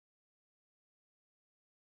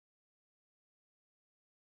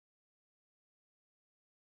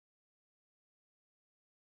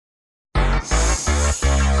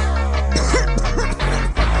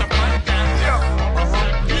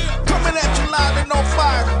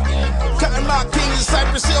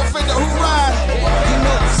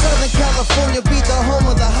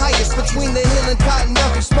between the hill and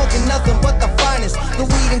Kottonmouth. We smoking nothing but the finest. The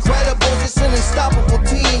weed incredibles, it's an unstoppable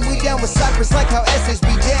team. We down with Cypress like how Essex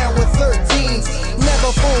be down with 13s.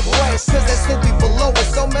 Never full price, cause that still be below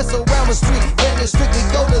us. Don't mess around with street vendors, strictly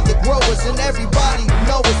go to the growers. And everybody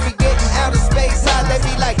know us, we getting out of space high. They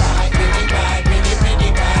be like, I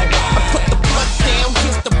put the blunt down,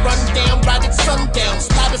 here's the rundown, right at sundown.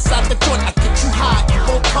 Slide aside the joint, I get you high, you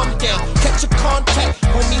won't come down. Catch your contact,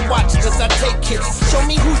 homie watch, cause I take hits. Show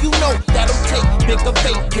me who you know, that'll take bigger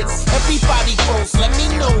vape hits. Everybody grows, let me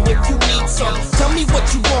know if you need some. Tell me what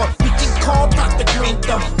you want, we can call Dr. Green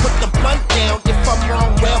Thumb. Put the blunt down, if I'm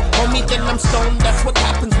wrong, well, homie, then I'm stoned. That's what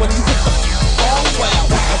happens when you hit the ball well.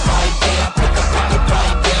 Put the right down, put the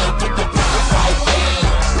right down, put the right down.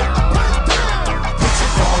 Put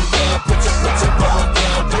your ball down, put your ball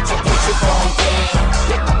down, put your ball down.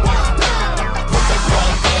 Put the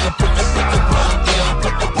ball down, put the ball down,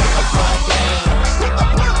 put the ball down.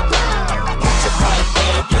 Put your right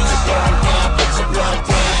down, put your ball down, put your ball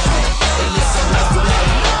down. Hey, listen up to that.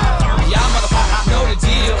 Y'all motherfuckers know the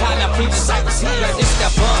deal. Kinda preach the Cypress here. This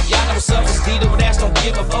got bump. Y'all know what's up. It's Vito, but ass don't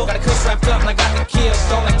give a fuck. Got a cuss wrapped up and I got the kill.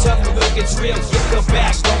 Don't like tough, but we'll get drilled. Get the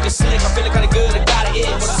back, don't get slick. I'm feeling kinda good, I got it.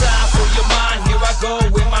 One time for your mind. Here I go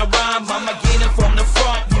with my rhyme. I'ma get it from the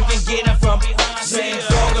front. You can get it from behind. Same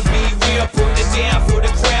dog and be real. Put it down for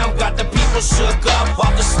the crown. Got the people shook up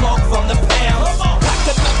off the smoke from the pounds. Pack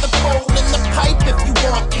another bowl in the pipe if you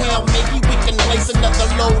want count. Maybe we can raise another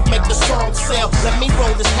load, make the song sell. Let me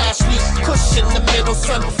roll this hash leaf, kush in the middle,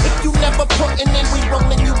 son. If you never puttin' in, we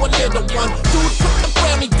rollin' you a little one. Dude, put the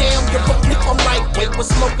brownie down, you're a flip on right way. We're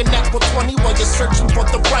smoking apple 20 while you're searching for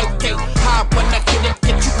the right date. High when I hit it,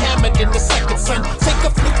 get you hammered in the second, son. Take a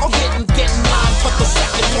flick on hit and get in line for the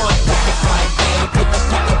second one. Put the pipe down, put the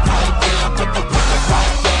pipe down, put the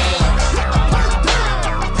pipe down.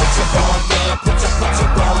 Put your ball down, put your ball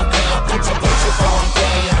down, put your ball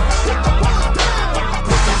down. Put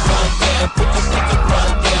the ball down, put the ball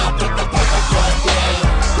down, put the ball down.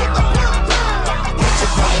 Put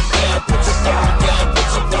your pipe down, put your ball down, put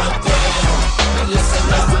your ball down. Listen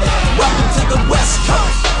up now. Welcome to the West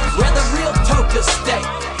Coast, where the real tokers stay.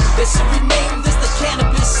 They should rename this the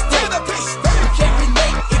cannabis state. You can't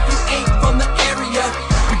relate if you ain't from the area.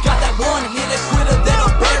 We got that one hit quitter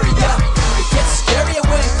that'll bury ya. It gets scarier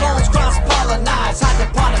when clones cross-pollinize.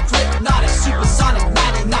 Hydroponic, hypnotic, supersonic,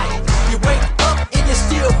 99. You wake up and you're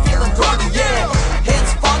still feeling groggy, yeah.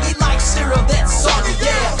 Hands foggy like cereal that's soggy,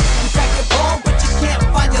 yeah. You crack your bone but you can't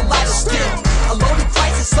find your lighter still. A loaded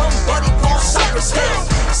crisis somebody called Cypress Hill.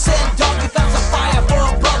 Said dog, we found some fire for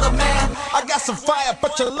a brother, man. I got some fire,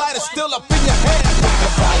 but your light is still up in your hand. Put the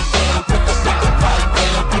right